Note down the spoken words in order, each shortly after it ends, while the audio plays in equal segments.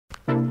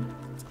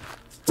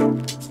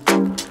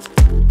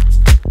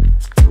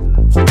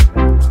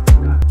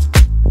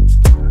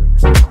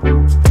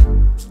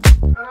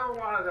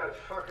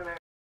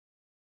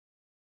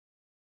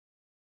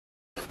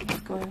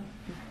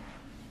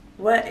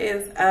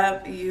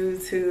up,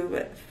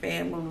 YouTube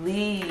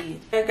family?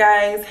 Hey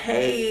guys,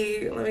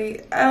 hey, let me,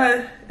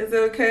 is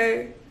it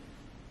okay?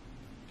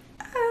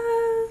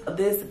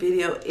 This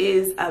video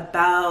is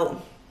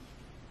about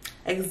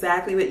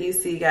exactly what you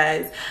see,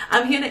 guys.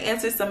 I'm here to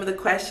answer some of the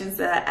questions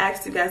that I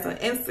asked you guys on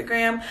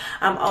Instagram.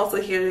 I'm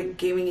also here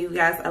giving you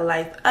guys a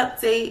life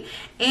update,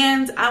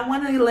 and I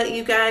want to let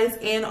you guys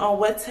in on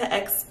what to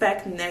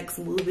expect next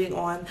moving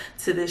on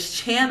to this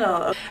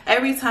channel.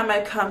 Every time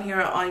I come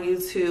here on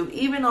YouTube,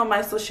 even on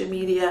my social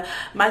media,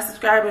 my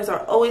subscribers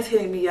are always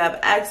hitting me up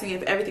asking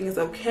if everything is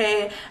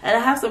okay, and I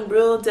have some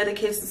real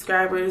dedicated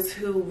subscribers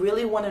who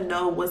really want to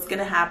know what's going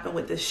to happen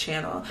with this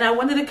channel. And I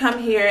wanted to come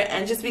here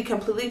and just be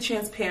completely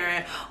transparent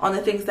on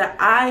the things that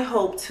I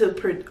hope to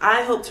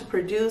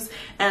produce,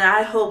 and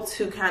I hope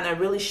to kind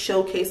of really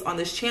showcase on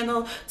this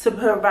channel to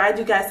provide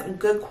you guys some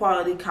good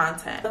quality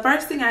content. The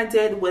first thing I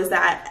did was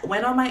that I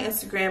went on my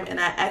Instagram and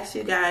I asked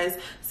you guys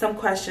some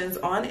questions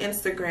on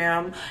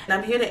Instagram, and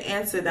I'm here to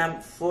answer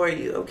them for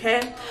you,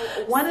 okay?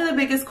 One of the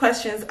biggest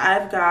questions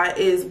I've got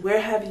is, where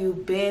have you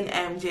been,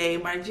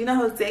 MJ? Margina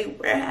Jose,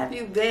 where have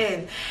you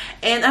been?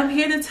 And I'm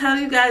here to tell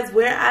you guys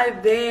where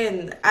I've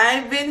been.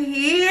 I've been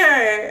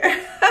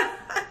here.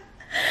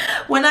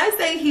 When I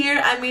say here,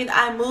 I mean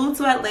I moved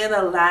to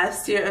Atlanta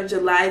last year of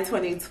July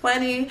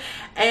 2020,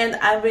 and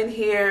I've been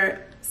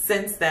here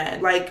since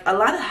then. Like, a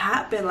lot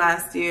happened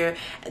last year.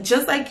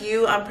 Just like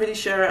you, I'm pretty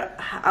sure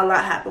a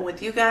lot happened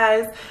with you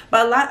guys,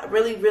 but a lot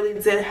really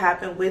did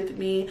happen with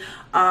me.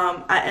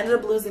 I ended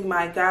up losing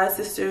my god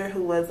sister,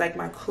 who was like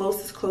my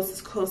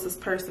closest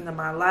person in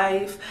my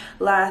life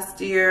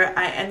last year.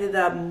 I ended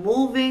up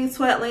moving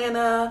to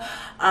Atlanta.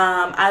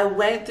 I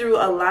went through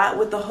a lot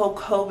with the whole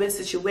COVID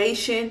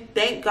situation.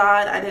 Thank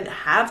God I didn't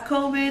have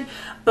COVID,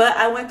 but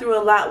I went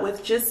through a lot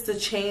with just the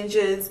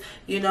changes.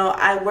 You know,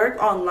 I work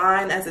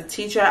online as a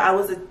teacher.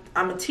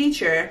 I'm a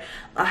teacher,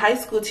 a high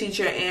school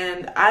teacher,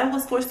 and I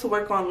was forced to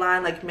work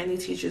online like many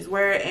teachers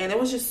were, and it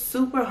was just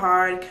super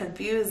hard,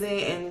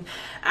 confusing, and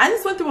I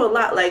just went through a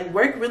lot. Like,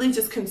 work really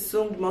just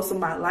consumed most of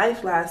my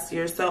life last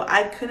year, so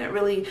I couldn't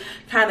really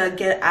kind of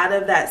get out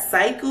of that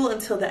cycle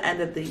until the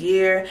end of the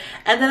year.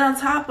 And then on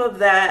top of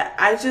that,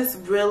 I just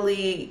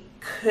really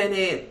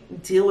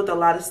couldn't deal with a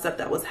lot of stuff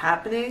that was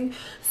happening.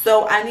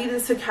 So I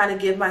needed to kind of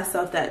give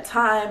myself that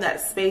time,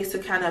 that space to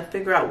kind of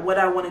figure out what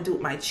I want to do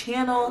with my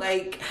channel.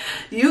 Like,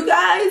 you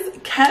guys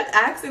kept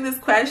asking this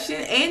question,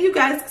 and you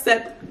guys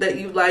said that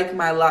you like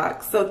my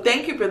locks. So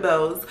thank you for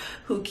those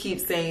who keep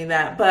saying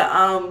that. But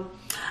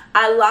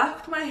I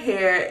locked my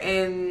hair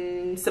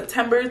in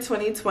September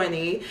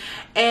 2020,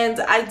 and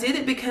I did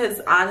it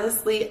because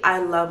honestly I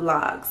love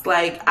locks.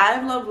 Like,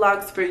 I've loved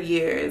locks for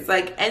years.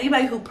 Like,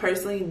 anybody who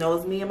personally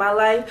knows me in my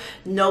life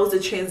knows the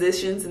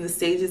transitions and the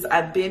stages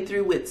I've been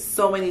through with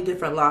so many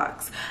different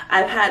locks.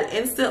 I've had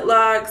instant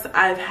locks,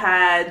 I've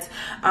had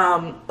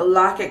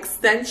lock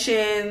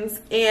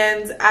extensions,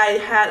 and I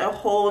had a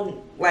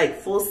whole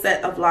like full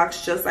set of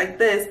locks just like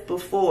this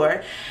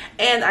before,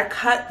 and I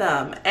cut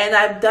them, and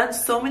I've done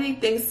so many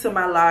things to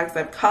my locks.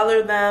 I've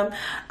colored them,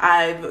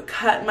 I've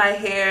cut my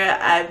hair,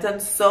 I've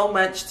done so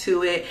much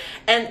to it,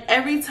 and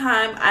every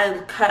time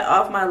I cut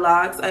off my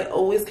locks, I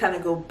always kind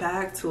of go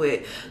back to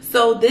it.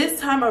 So this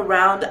time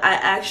around, I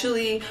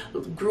actually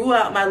grew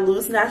out my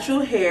loose natural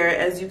hair.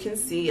 As you can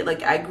see,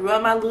 like, I grew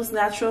out my loose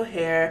natural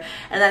hair,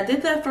 and I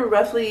did that for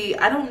roughly,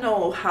 I don't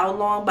know how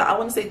long, but I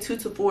want to say 2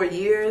 to 4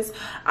 years.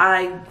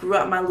 I grew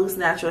out my loose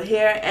natural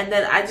hair, and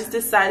then I just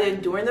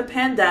decided during the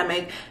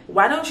pandemic,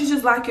 why don't you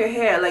just lock your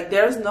hair? Like,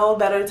 there's no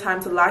better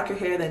time to lock your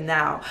hair than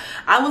now.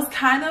 I was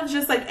kind of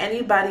just like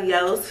anybody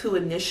else who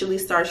initially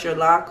starts your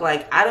lock.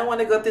 Like, I don't want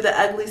to go through the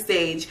ugly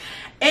stage,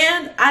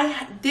 and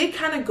I did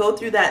kind of go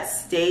through that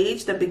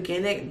stage, the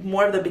beginning,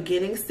 more of the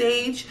beginning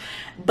stage,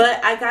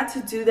 but I got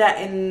to do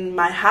that in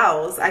my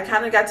house. I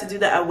kind of got to do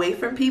that away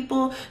from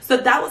people. So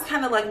that was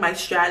kind of like my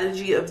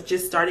strategy of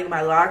just starting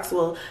my locks.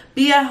 Well,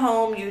 be at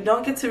home, you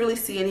don't get to really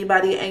see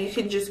anybody, and you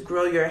can just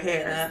grow your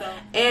hair.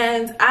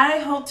 And I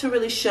hope to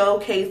really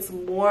showcase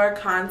more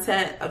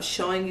content of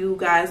showing you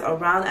guys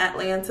around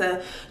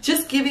Atlanta,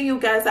 just giving you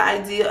guys the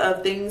idea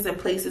of things and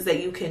places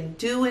that you can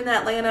do in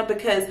Atlanta,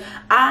 because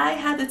I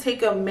had to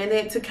take a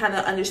minute to kind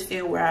of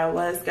understand where I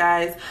was,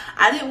 guys.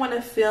 I didn't want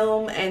to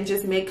film and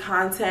just make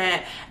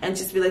content and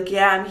just be like,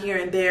 yeah, I'm here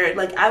and there.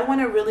 Like, I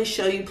want to really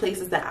show you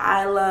places that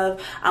I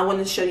love. I want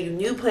to show you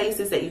new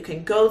places that you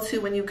can go to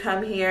when you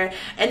come here.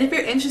 And if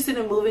you're interested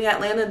in moving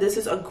Atlanta, this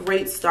is a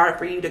great start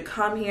for you to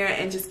come here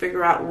and just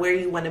figure out where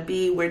you want to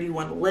be, where do you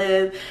want to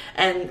live,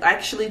 and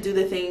actually do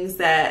the things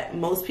that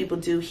most people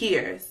do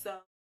here. So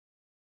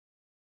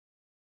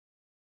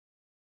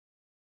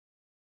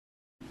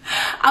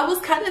I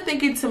was kind of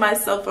thinking to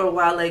myself for a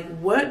while, like,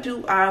 what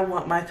do I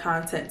want my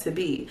content to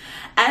be?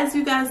 As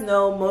you guys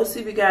know, most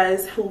of you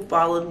guys who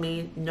followed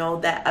me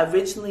know that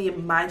originally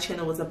my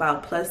channel was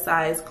about plus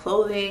size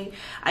clothing.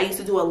 I used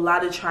to do a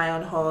lot of try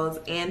on hauls,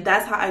 and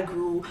that's how I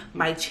grew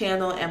my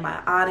channel and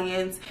my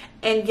audience.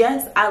 And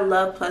yes, I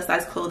love plus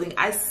size clothing.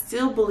 I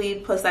still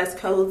believe plus size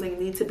clothing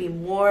needs to be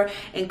more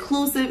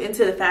inclusive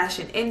into the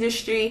fashion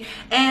industry,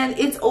 and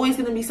it's always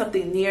going to be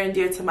something near and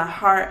dear to my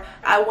heart.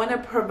 I want to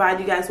provide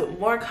you guys with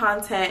more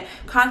content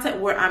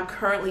where I'm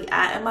currently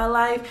at in my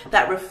life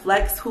that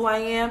reflects who I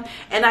am,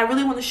 and I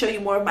really want to show you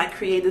more of my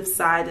creative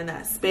side in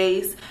that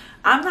space.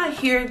 I'm not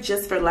here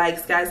just for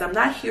likes, guys. I'm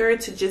not here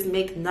to just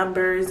make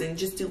numbers and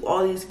just do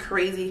all these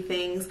crazy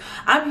things.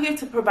 I'm here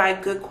to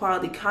provide good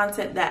quality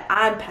content that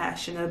I'm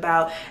passionate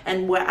about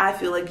and what I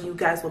feel like you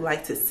guys would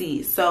like to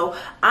see. So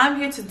I'm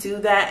here to do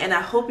that, and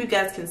I hope you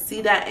guys can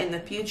see that in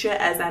the future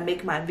as I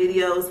make my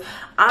videos.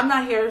 I'm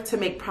not here to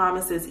make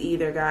promises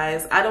either,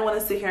 guys. I don't want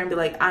to sit here and be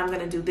like, I'm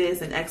going to do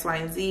this and X, Y,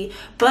 and Z.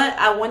 But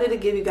I wanted to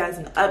give you guys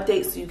an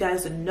update so you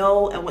guys would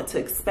know and what to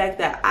expect,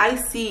 that I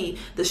see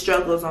the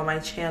struggles on my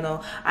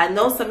channel. I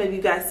know some of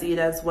you guys see it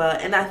as well,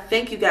 and I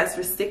thank you guys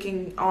for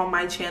sticking on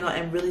my channel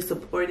and really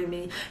supporting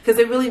me, because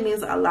it really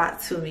means a lot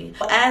to me.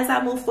 As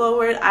I move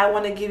forward, I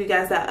want to give you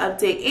guys that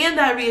update and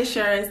that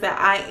reassurance that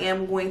I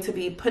am going to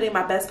be putting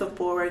my best foot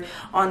forward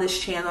on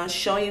this channel,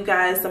 showing you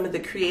guys some of the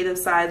creative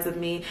sides of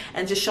me,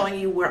 and just showing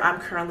you where I'm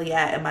currently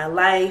at in my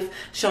life,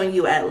 showing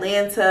you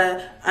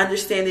Atlanta,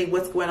 understanding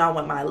what's going on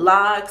with my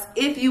locks.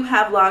 If you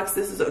have locks,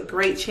 this is a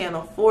great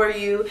channel for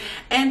you,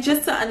 and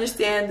just to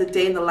understand the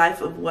day in the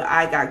life of what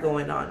I got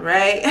going on,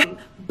 right?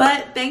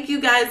 But thank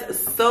you guys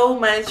so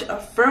much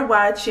for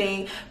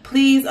watching.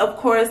 Please, of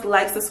course,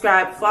 like,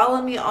 subscribe,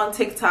 follow me on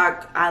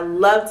TikTok. I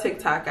love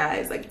TikTok,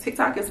 guys. Like,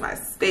 TikTok is my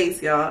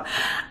space, y'all.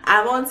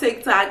 I'm on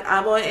TikTok,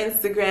 I'm on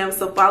Instagram,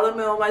 so follow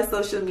me on my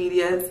social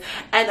medias.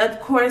 And of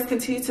course,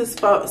 continue to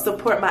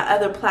support my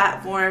other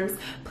platforms.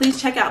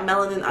 Please check out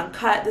Melanin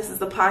Uncut. This is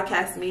the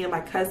podcast me and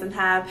my cousin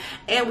have,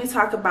 and we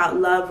talk about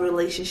love,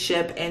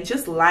 relationship, and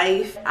just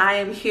life. I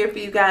am here for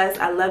you guys.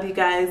 I love you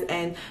guys,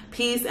 and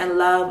peace and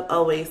love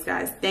always,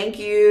 guys. Thank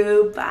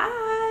you.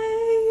 Bye.